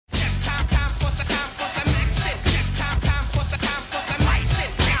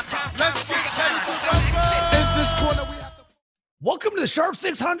Welcome to the Sharp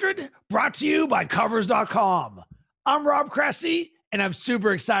 600, brought to you by Covers.com. I'm Rob Cressy, and I'm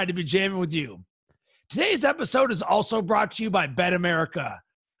super excited to be jamming with you. Today's episode is also brought to you by Bet America.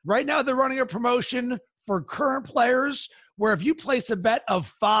 Right now, they're running a promotion for current players where if you place a bet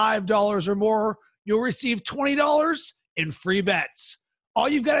of $5 or more, you'll receive $20 in free bets. All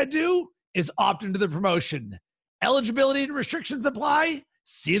you've got to do is opt into the promotion. Eligibility and restrictions apply.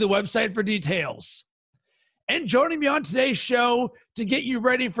 See the website for details. And joining me on today's show to get you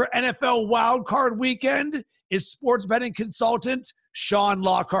ready for NFL Wildcard Weekend is sports betting consultant Sean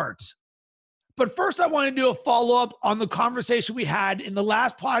Lockhart. But first, I want to do a follow-up on the conversation we had in the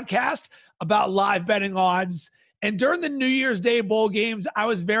last podcast about live betting odds. And during the New Year's Day bowl games, I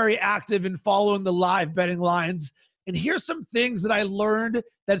was very active in following the live betting lines. And here's some things that I learned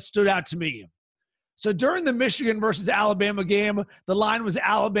that stood out to me. So during the Michigan versus Alabama game, the line was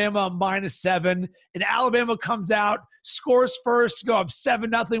Alabama -7, and Alabama comes out, scores first to go up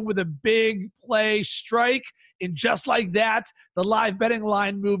 7-0 with a big play strike. And just like that, the live betting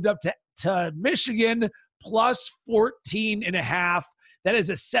line moved up to Michigan plus 14.5. That is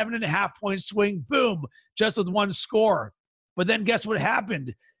a 7.5-point swing. Boom, just with one score. But then guess what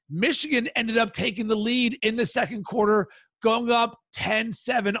happened? Michigan ended up taking the lead in the second quarter, going up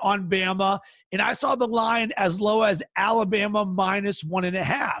 10-7 on Bama. And I saw the line as low as Alabama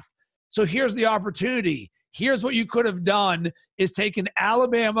 -1.5. So here's the opportunity. Here's what you could have done is taken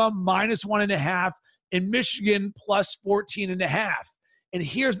Alabama -1.5 and Michigan plus 14.5. And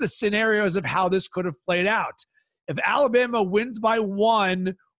here's the scenarios of how this could have played out. If Alabama wins by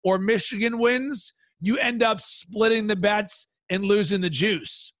 1 or Michigan wins, you end up splitting the bets and losing the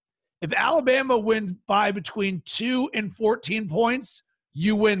juice. If Alabama wins by between 2 and 14 points,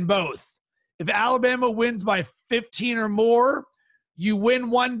 you win both. If Alabama wins by 15 or more, you win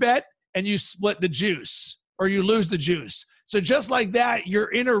one bet and you split the juice, or you lose the juice. So just like that,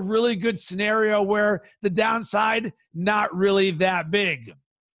 you're in a really good scenario where the downside, not really that big.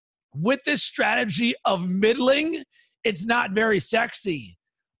 With this strategy of middling, it's not very sexy.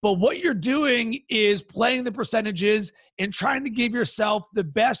 But what you're doing is playing the percentages and trying to give yourself the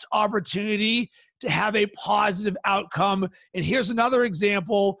best opportunity to have a positive outcome. And here's another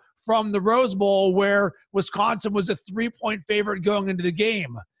example from the Rose Bowl where Wisconsin was a 3-point favorite going into the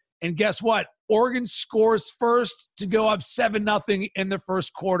game. And guess what? Oregon scores first to go up 7-0 in the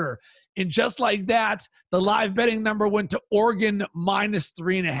first quarter. And just like that, the live betting number went to Oregon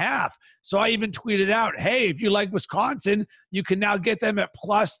 -3.5. So I even tweeted out, hey, if you like Wisconsin, you can now get them at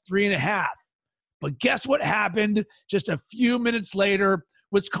plus 3.5. But guess what happened just a few minutes later?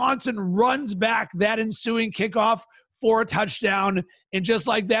 Wisconsin runs back that ensuing kickoff for a touchdown. And just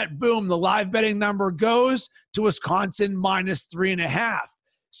like that, boom, the live betting number goes to Wisconsin -3.5.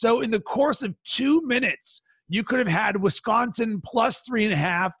 So in the course of 2 minutes, you could have had Wisconsin plus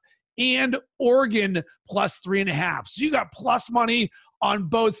 3.5 and Oregon plus 3.5. So you got plus money on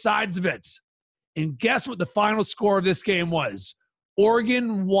both sides of it. And guess what the final score of this game was?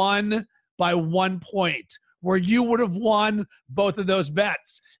 Oregon won by 1 point, where you would have won both of those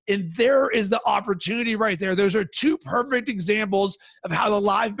bets. And there is the opportunity right there. Those are two perfect examples of how the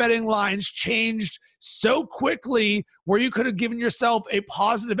live betting lines changed so quickly where you could have given yourself a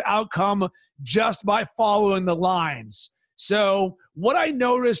positive outcome just by following the lines. So what I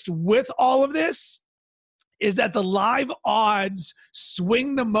noticed with all of this is that the live odds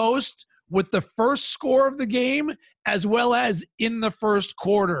swing the most with the first score of the game as well as in the first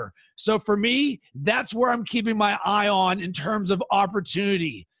quarter. So for me, that's where I'm keeping my eye on in terms of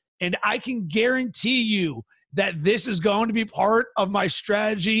opportunity. And I can guarantee you that this is going to be part of my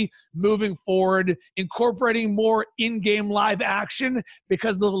strategy moving forward, incorporating more in-game live action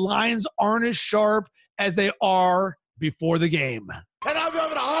because the lines aren't as sharp as they are before the game. And I'm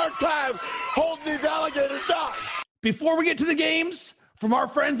having a hard time holding these alligators down. Before we get to the games, from our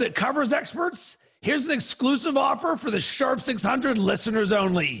friends at Covers Experts, here's an exclusive offer for the Sharp 600 listeners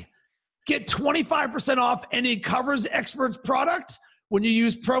only. Get 25% off any Covers Experts product when you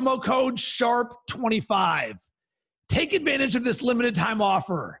use promo code SHARP25. Take advantage of this limited time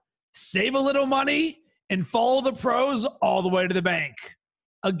offer. Save a little money and follow the pros all the way to the bank.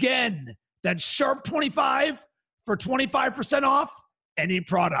 Again, that's SHARP25 for 25% off any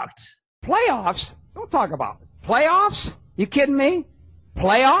product. Playoffs? Don't talk about it. Playoffs? You kidding me?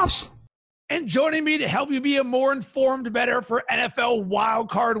 Playoffs? And joining me to help you be a more informed bettor for NFL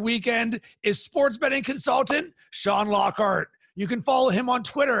Wildcard Weekend is sports betting consultant Sean Lockhart. You can follow him on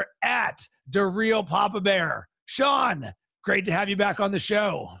Twitter at @TheRealPapaBear. Sean, great to have you back on the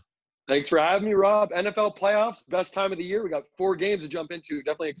show. Thanks for having me, Rob. NFL playoffs, best time of the year. We got 4 games to jump into.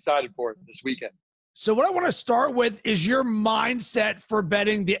 Definitely excited for it this weekend. So what I want to start with is your mindset for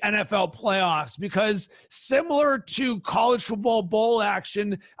betting the NFL playoffs, because similar to college football bowl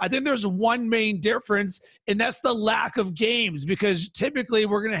action, I think there's one main difference, and that's the lack of games, because typically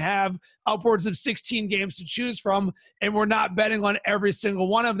we're going to have upwards of 16 games to choose from, and we're not betting on every single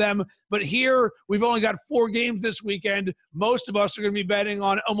one of them. But here, we've only got 4 games this weekend. Most of us are going to be betting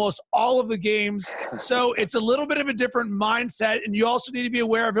on almost all of the games. So it's a little bit of a different mindset, and you also need to be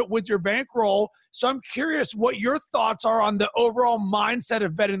aware of it with your bankroll. So I'm curious what your thoughts are on the overall mindset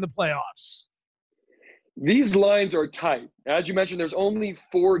of betting the playoffs. These lines are tight. As you mentioned, there's only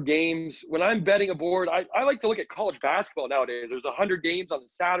 4 games. When I'm betting a board, I like to look at college basketball nowadays. There's 100 games on the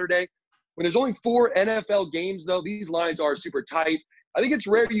Saturday. When there's only 4 NFL games, though, these lines are super tight. I think it's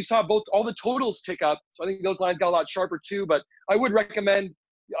rare you saw all the totals tick up. So I think those lines got a lot sharper too. But I would recommend,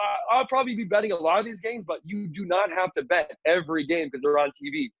 I'll probably be betting a lot of these games, but you do not have to bet every game because they're on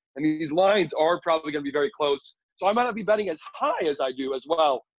TV. And these lines are probably going to be very close. So I might not be betting as high as I do as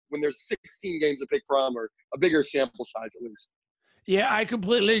well when there's 16 games to pick from, or a bigger sample size at least. Yeah, I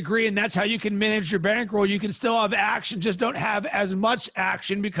completely agree. And that's how you can manage your bankroll. You can still have action, just don't have as much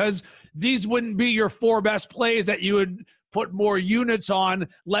action, because these wouldn't be your 4 best plays that you would put more units on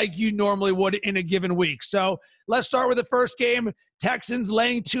like you normally would in a given week. So let's start with the first game. Texans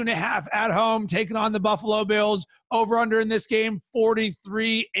laying 2.5 at home, taking on the Buffalo Bills. Over under in this game,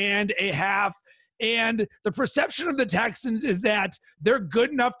 43.5. And the perception of the Texans is that they're good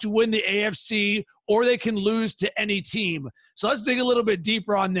enough to win the AFC, or they can lose to any team. So let's dig a little bit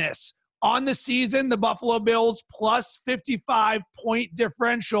deeper on this. On the season, the Buffalo Bills plus 55-point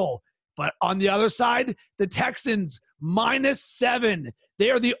differential. But on the other side, the Texans -7.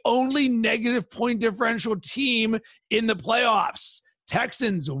 They are the only negative point differential team in the playoffs.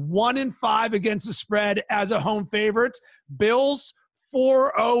 Texans 1-5 against the spread as a home favorite. Bills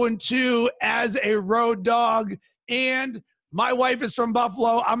 4-0-2 as a road dog. And my wife is from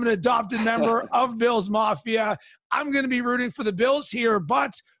Buffalo. I'm an adopted member of Bills Mafia. I'm going to be rooting for the Bills here,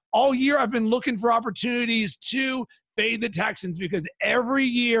 but all year I've been looking for opportunities to fade the Texans, because every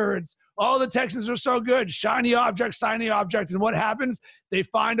year it's, oh, the Texans are so good. Shiny object, shiny object. And what happens? They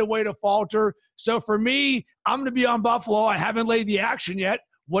find a way to falter. So for me, I'm going to be on Buffalo. I haven't laid the action yet.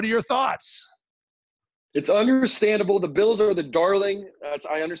 What are your thoughts? It's understandable. The Bills are the darling.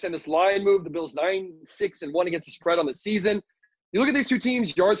 I understand this line move. The Bills 9-6-1 against the spread on the season. You look at these two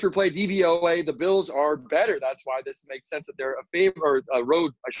teams, yards per play, DVOA. The Bills are better. That's why this makes sense that they're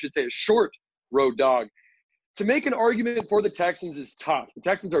a short road dog. To make an argument for the Texans is tough. The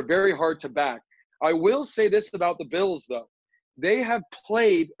Texans are very hard to back. I will say this about the Bills, though. They have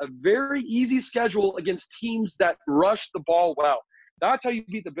played a very easy schedule against teams that rush the ball well. That's how you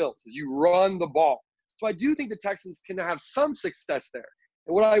beat the Bills, is you run the ball. So I do think the Texans can have some success there.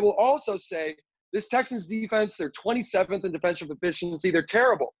 And what I will also say, this Texans defense, they're 27th in defensive efficiency. They're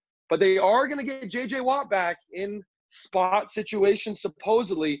terrible. But they are going to get J.J. Watt back in spot situations,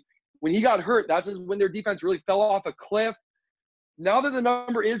 supposedly. When he got hurt, that's when their defense really fell off a cliff. Now that the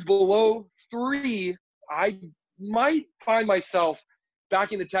number is below 3, I might find myself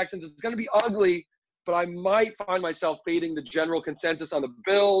backing the Texans. It's going to be ugly, but I might find myself fading the general consensus on the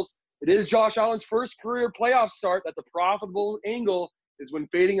Bills. It is Josh Allen's first career playoff start. That's a profitable angle, is when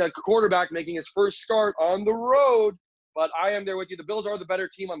fading a quarterback making his first start on the road. But I am there with you. The Bills are the better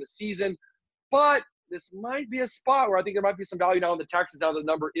team on the season. But this might be a spot where I think there might be some value now in the Texans, now the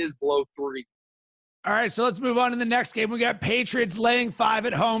number is below 3. All right, so let's move on to the next game. We got Patriots laying 5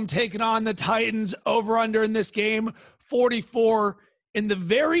 at home, taking on the Titans. Over under in this game, 44. And the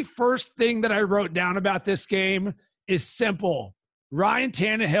very first thing that I wrote down about this game is simple. Ryan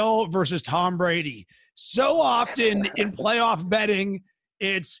Tannehill versus Tom Brady. So often in playoff betting,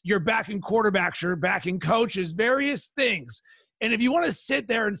 it's you're backing quarterbacks, you're backing coaches, various things. And if you want to sit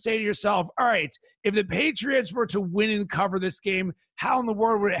there and say to yourself, all right, if the Patriots were to win and cover this game, how in the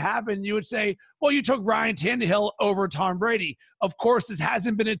world would it happen? You would say, well, you took Ryan Tannehill over Tom Brady. Of course, this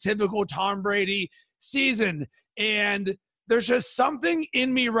hasn't been a typical Tom Brady season. And there's just something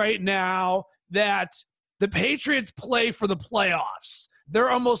in me right now that the Patriots play for the playoffs. They're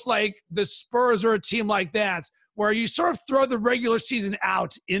almost like the Spurs are a team like that, where you sort of throw the regular season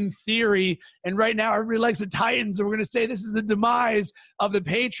out in theory. And right now everybody likes the Titans, and we're going to say this is the demise of the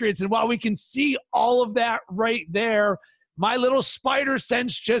Patriots. And while we can see all of that right there, my little spider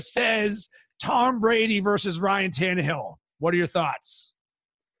sense just says Tom Brady versus Ryan Tannehill. What are your thoughts?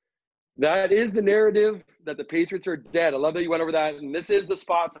 That is the narrative, that the Patriots are dead. I love that you went over that. And this is the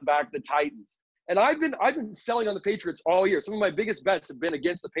spot to back the Titans. And I've been selling on the Patriots all year. Some of my biggest bets have been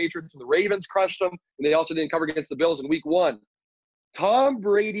against the Patriots when the Ravens crushed them, and they also didn't cover against the Bills in week 1. Tom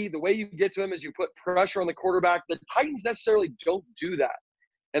Brady, the way you get to him is you put pressure on the quarterback. The Titans necessarily don't do that.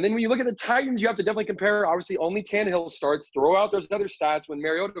 And then when you look at the Titans, you have to definitely compare. Obviously, only Tannehill starts. Throw out those other stats when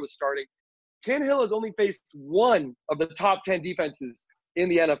Mariota was starting. Tannehill has only faced one of the top 10 defenses in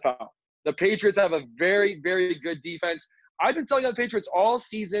the NFL. The Patriots have a very, very good defense. I've been telling the Patriots all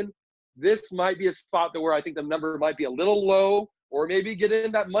season, this might be a spot where I think the number might be a little low, or maybe get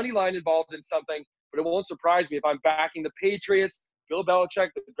in that money line involved in something. But it won't surprise me if I'm backing the Patriots, Bill Belichick,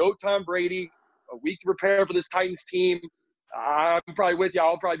 the GOAT Tom Brady, a week to prepare for this Titans team. I'm probably with you.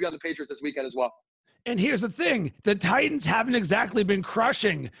 I'll probably be on the Patriots this weekend as well. And here's the thing. The Titans haven't exactly been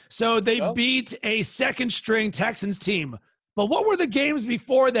crushing. So they beat a second-string Texans team. But what were the games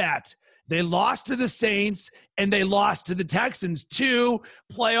before that? They lost to the Saints and they lost to the Texans, two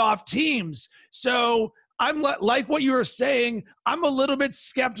playoff teams. So I'm like what you were saying, I'm a little bit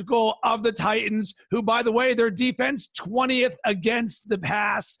skeptical of the Titans, who, by the way, their defense 20th against the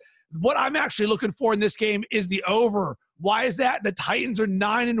pass. What I'm actually looking for in this game is the over. Why is that? The Titans are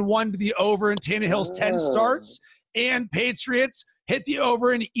 9-1 to the over in Tannehill's 10 starts, and Patriots hit the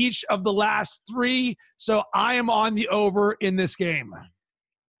over in each of the last 3. So I am on the over in this game.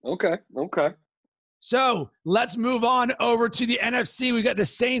 Okay. So let's move on over to the NFC. We got the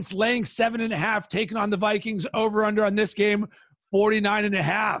Saints laying 7.5, taking on the Vikings. Over under on this game,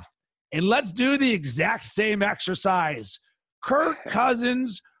 49.5. And let's do the exact same exercise. Kirk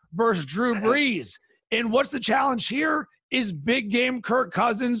Cousins versus Drew Brees. And what's the challenge here is big game Kirk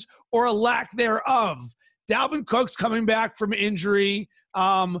Cousins or a lack thereof. Dalvin Cook's coming back from injury.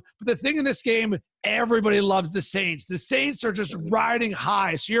 But the thing in this game, everybody loves the Saints. The Saints are just riding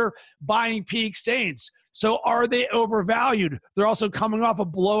high. So you're buying peak Saints. So are they overvalued? They're also coming off a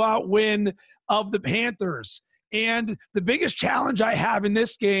blowout win of the Panthers. And the biggest challenge I have in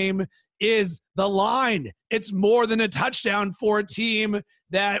this game is the line. It's more than a touchdown for a team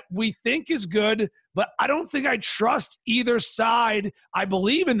that we think is good, but I don't think I trust either side. I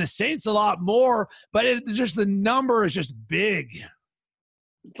believe in the Saints a lot more, but the number is just big.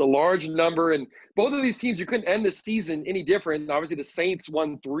 It's a large number, and both of these teams, you couldn't end the season any different. Obviously, the Saints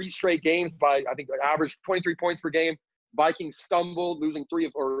won 3 straight games by, I think, average 23 points per game. Vikings stumbled,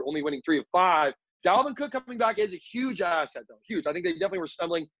 only winning 3 of 5. Dalvin Cook coming back is a huge asset, though. Huge. I think they definitely were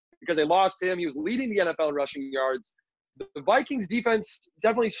stumbling because they lost him. He was leading the NFL in rushing yards. The Vikings defense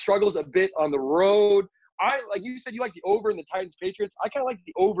definitely struggles a bit on the road. Like you said, you like the over in the Titans-Patriots. I kind of like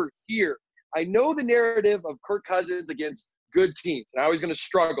the over here. I know the narrative of Kirk Cousins against good teams, and how he's going to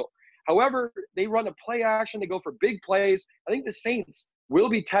struggle. However, they run a play action. They go for big plays. I think the Saints will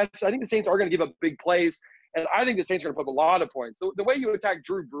be tested. I think the Saints are going to give up big plays, and I think the Saints are going to put up a lot of points. So the way you attack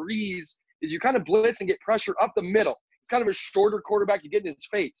Drew Brees is you kind of blitz and get pressure up the middle. It's kind of a shorter quarterback. You get in his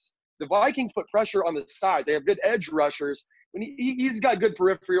face. The Vikings put pressure on the sides. They have good edge rushers. When he's got good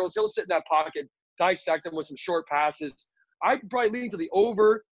peripherals, he'll sit in that pocket, dissect them with some short passes. I'd probably lean to the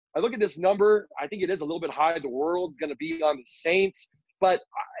over. I look at this number. I think it is a little bit high. The world's going to be on the Saints, but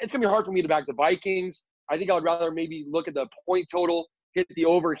it's going to be hard for me to back the Vikings. I think I would rather maybe look at the point total, hit the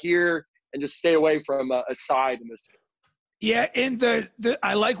over here, and just stay away from a side in this. Yeah, and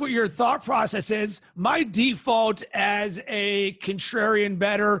I like what your thought process is. My default as a contrarian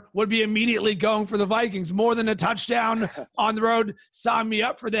bettor would be immediately going for the Vikings. More than a touchdown on the road, sign me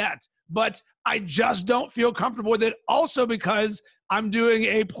up for that. But I just don't feel comfortable with it, also because I'm doing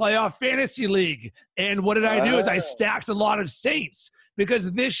a playoff fantasy league. And what did I do is I stacked a lot of Saints,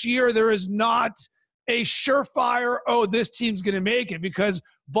 because this year there is not a surefire, this team's going to make it, because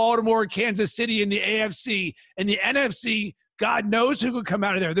Baltimore, Kansas City in the AFC, and the NFC, God knows who could come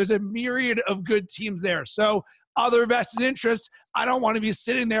out of there. There's a myriad of good teams there. So other vested interests, I don't want to be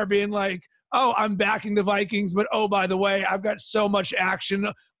sitting there being like, I'm backing the Vikings, but by the way, I've got so much action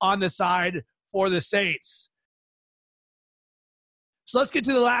on the side for the Saints. So let's get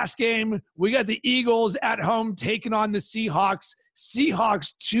to the last game. We got the Eagles at home taking on the Seahawks.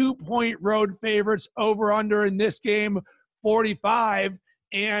 Seahawks 2-point road favorites, over under in this game, 45.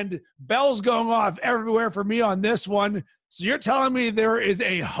 And bells going off everywhere for me on this one. So you're telling me there is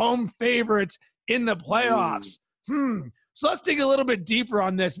a home favorite in the playoffs. So let's dig a little bit deeper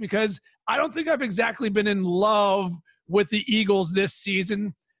on this, because I don't think I've exactly been in love with the Eagles this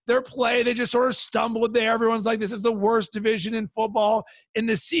season. Their play, they just sort of stumbled there. Everyone's like, this is the worst division in football. In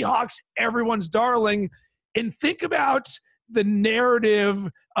the Seahawks, everyone's darling. And think about the narrative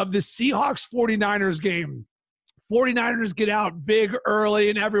of the Seahawks-49ers game. 49ers get out big early,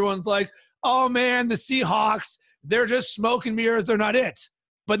 and everyone's like, oh, man, the Seahawks, they're just smoke and mirrors. They're not it.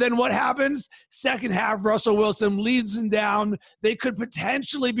 But then what happens? Second half, Russell Wilson leads them down. They could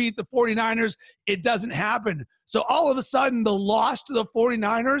potentially beat the 49ers. It doesn't happen. So all of a sudden, the loss to the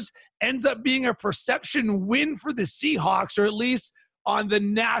 49ers ends up being a perception win for the Seahawks, or at least on the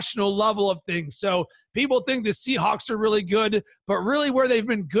national level of things. So people think the Seahawks are really good, but really where they've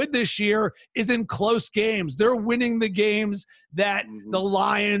been good this year is in close games. They're winning the games that the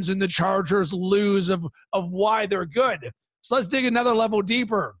Lions and the Chargers lose of why they're good. So let's dig another level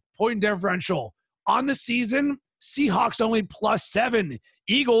deeper. Point differential. On the season, Seahawks only +7,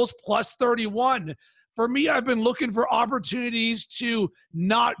 Eagles +31. For me, I've been looking for opportunities to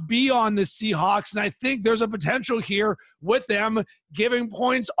not be on the Seahawks, and I think there's a potential here with them giving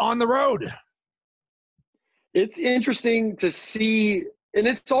points on the road. It's interesting to see, and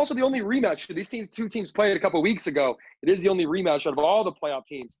it's also the only rematch. These two teams played a couple of weeks ago. It is the only rematch out of all the playoff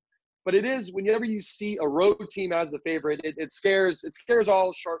teams. But it is, whenever you see a road team as the favorite, it scares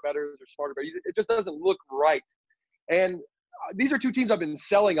all sharp bettors or smarter bettors. It just doesn't look right. And these are two teams I've been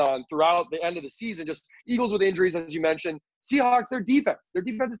selling on throughout the end of the season. Just Eagles with injuries, as you mentioned. Seahawks, their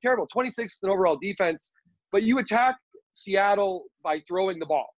defense is terrible. 26th in overall defense. But you attack Seattle by throwing the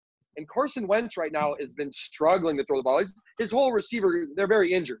ball. And Carson Wentz right now has been struggling to throw the ball. His whole receiver, they're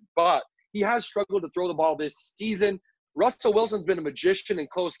very injured. But he has struggled to throw the ball this season. Russell Wilson's been a magician in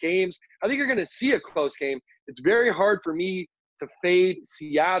close games. I think you're going to see a close game. It's very hard for me to fade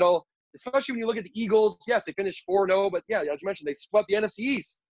Seattle, especially when you look at the Eagles. Yes, they finished 4-0, but yeah, as you mentioned, they swept the NFC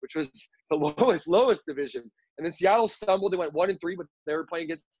East, which was the lowest division. And then Seattle stumbled. They went 1-3, but they were playing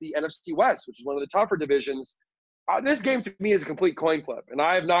against the NFC West, which is one of the tougher divisions. This game to me is a complete coin flip, and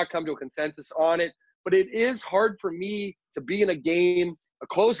I have not come to a consensus on it. But it is hard for me to be in a game, a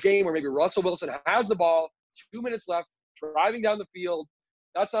close game, where maybe Russell Wilson has the ball, 2 minutes left, driving down the field.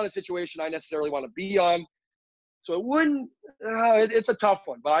 That's not a situation I necessarily want to be on. So it wouldn't it's a tough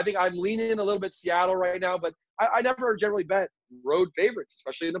one. But I think I'm leaning a little bit Seattle right now. But I never generally bet road favorites,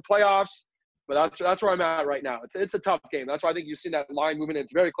 especially in the playoffs. But that's where I'm at right now. It's a tough game. That's why I think you've seen that line movement.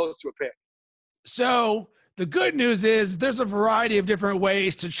 It's very close to a pick. So the good news is there's a variety of different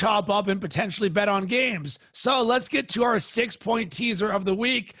ways to chop up and potentially bet on games. So let's get to our 6-point teaser of the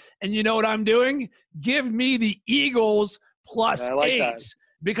week. And you know what I'm doing? Give me the Eagles +8. That.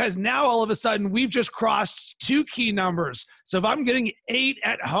 Because now all of a sudden we've just crossed two key numbers. So if I'm getting 8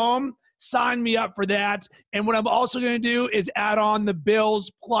 at home, sign me up for that. And what I'm also going to do is add on the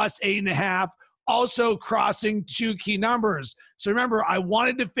Bills +8.5, also crossing two key numbers. So remember, I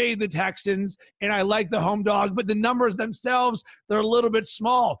wanted to fade the Texans, and I like the home dog, but the numbers themselves, they're a little bit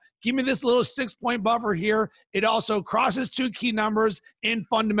small. Give me this little 6-point buffer here. It also crosses two key numbers, and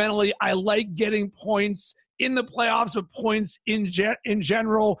fundamentally, I like getting points in the playoffs, but points in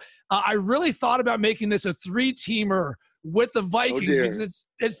general. I really thought about making this a 3-teamer with the Vikings because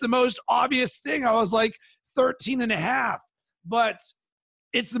it's the most obvious thing. I was like 13.5, but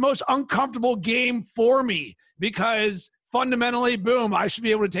it's the most uncomfortable game for me because fundamentally, boom, I should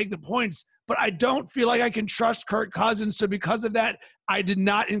be able to take the points, but I don't feel like I can trust Kirk Cousins. So because of that, I did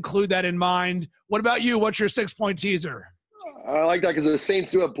not include that in mind. What about you? What's your 6-point teaser? I like that because the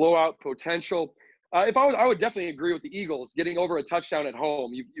Saints do have blowout potential. I would definitely agree with the Eagles getting over a touchdown at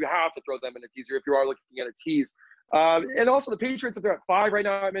home. You have to throw them in a teaser if you are looking at a tease. And also the Patriots, if they're at 5 right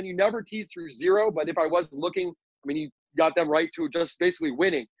now, I mean, you never tease through 0, but if I was looking, I mean, you got them right to just basically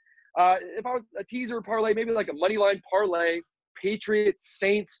winning. If I was a teaser parlay, maybe like a money line parlay, Patriots,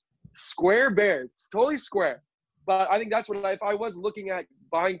 Saints, square Bears, totally square. But I think that's what if I was looking at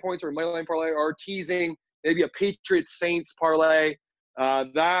buying points or a money line parlay or teasing, maybe a Patriots, Saints parlay.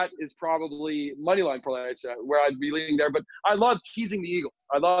 That is probably money line parlay where I'd be leaning there. But I love teasing the Eagles.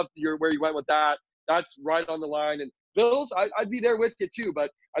 I love where you went with that. That's right on the line. And Bills, I'd be there with you too.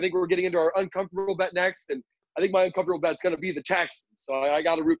 But I think we're getting into our uncomfortable bet next. And I think my uncomfortable bet's going to be the Texans. So I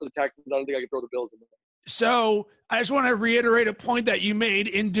got to root for the Texans. I don't think I can throw the Bills in there. So I just want to reiterate a point that you made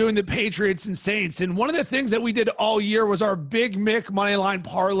in doing the Patriots and Saints. And one of the things that we did all year was our Big Mick Moneyline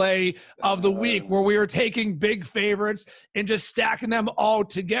Parlay of the week, where we were taking big favorites and just stacking them all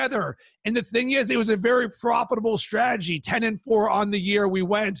together. And the thing is, it was a very profitable strategy. 10-4 on the year we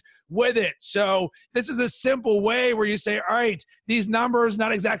went with it. So this is a simple way where you say, all right, these numbers,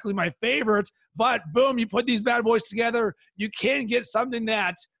 not exactly my favorites, but boom, you put these bad boys together. You can get something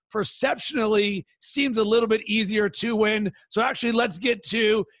that perceptionally seems a little bit easier to win. So actually, let's get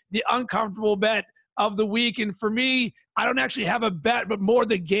to the uncomfortable bet of the week. And for me, I don't actually have a bet, but more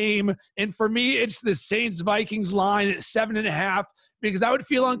the game. And for me, it's the Saints-Vikings line at 7.5 because I would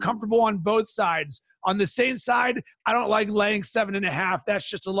feel uncomfortable on both sides. On the Saints side, I don't like laying 7.5. That's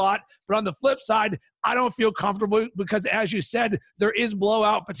just a lot. But on the flip side, I don't feel comfortable because, as you said, there is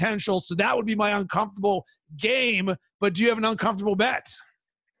blowout potential. So that would be my uncomfortable game. But do you have an uncomfortable bet?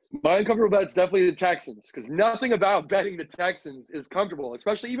 My uncomfortable bet is definitely the Texans, because nothing about betting the Texans is comfortable,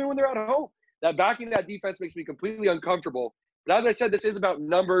 especially even when they're at home. That backing that defense makes me completely uncomfortable. But as I said, this is about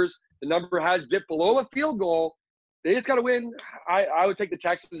numbers. The number has dipped below a field goal. They just got to win. I would take the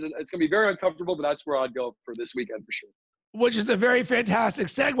Texans. It's going to be very uncomfortable, but that's where I'd go for this weekend for sure. Which is a very fantastic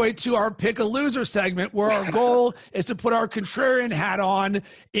segue to our Pick a Loser segment, where our goal is to put our contrarian hat on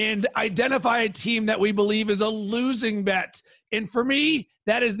and identify a team that we believe is a losing bet. And for me,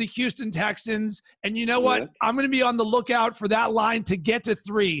 that is the Houston Texans. And you know what? I'm going to be on the lookout for that line to get to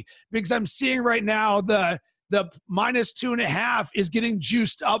 3, because I'm seeing right now the -2.5 is getting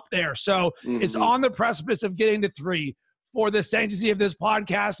juiced up there. So it's on the precipice of getting to 3. For the sanctity of this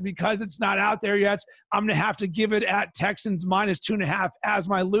podcast, because it's not out there yet, I'm going to have to give it at Texans -2.5 as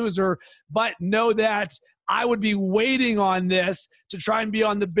my loser. But know that I would be waiting on this to try and be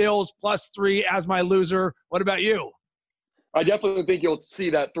on the Bills +3 as my loser. What about you? I definitely think you'll see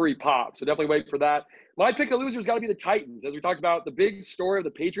that 3 pop. So definitely wait for that. My pick of loser's got to be the Titans. As we talked about, the big story of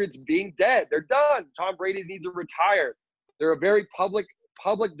the Patriots being dead. They're done. Tom Brady needs to retire. They're a very public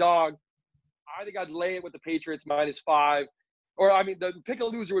dog. I think I'd lay it with the Patriots -5. Or, I mean, the pick a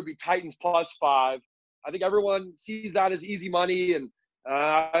loser would be Titans +5. I think everyone sees that as easy money, and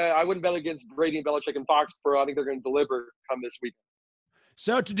I wouldn't bet against Brady and Belichick and Foxborough. I think they're going to deliver come this week.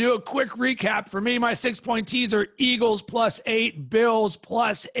 So to do a quick recap, for me, my 6-point teas are Eagles +8, Bills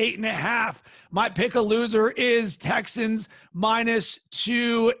 +8.5. My pick a loser is Texans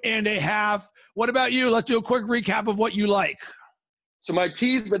 -2.5. What about you? Let's do a quick recap of what you like. So my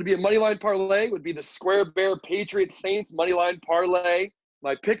teas would be a moneyline parlay, would be the Square Bear Patriots Saints moneyline parlay.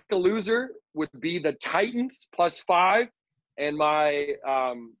 My pick a loser would be the Titans +5. And my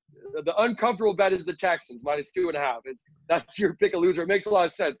the uncomfortable bet is the Texans -2.5. That's your pick a loser. It makes a lot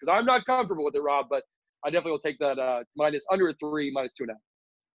of sense because I'm not comfortable with it, Rob, but I definitely will take that under 3 -2.5.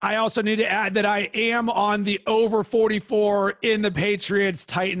 I also need to add that I am on the over 44 in the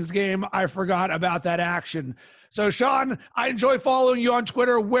Patriots-Titans game. I forgot about that action. So, Sean, I enjoy following you on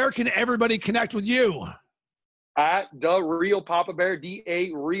Twitter. Where can everybody connect with you? At The Real Papa Bear,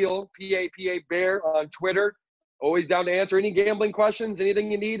 D-A Real, P-A-P-A Bear on Twitter. Always down to answer any gambling questions,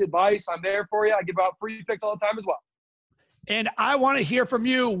 anything you need, advice. I'm there for you. I give out free picks all the time as well. And I want to hear from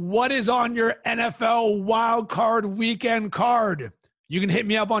you. What is on your NFL Wild Card Weekend card? You can hit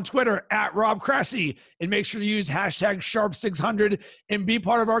me up on Twitter at Rob Cressy, and make sure to use hashtag Sharp600 and be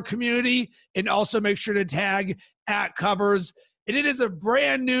part of our community. And also make sure to tag at Covers. And it is a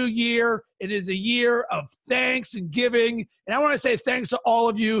brand new year. It is a year of thanks and giving. And I want to say thanks to all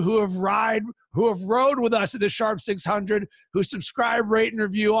of you who have rode with us at the Sharp 600, who subscribe, rate, and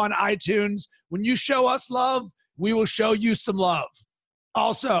review on iTunes. When you show us love, we will show you some love.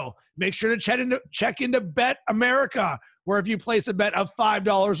 Also, make sure to check into Bet America, where if you place a bet of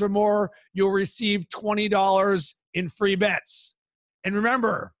 $5 or more, you'll receive $20 in free bets. And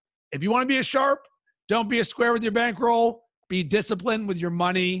remember, if you want to be a sharp, don't be a square with your bankroll. Be disciplined with your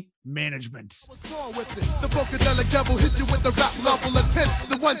money management. The Funkadelic devil hit you with the rap level of 10.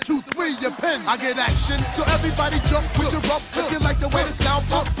 The 1, 2, 3, your pen. I get action. So everybody jump with your rump. If you like the way the sound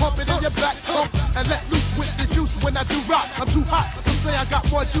pump it in your back trunk. And let loose with the juice when I do rock. I'm too hot. Some say I got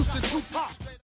more juice than Tupac.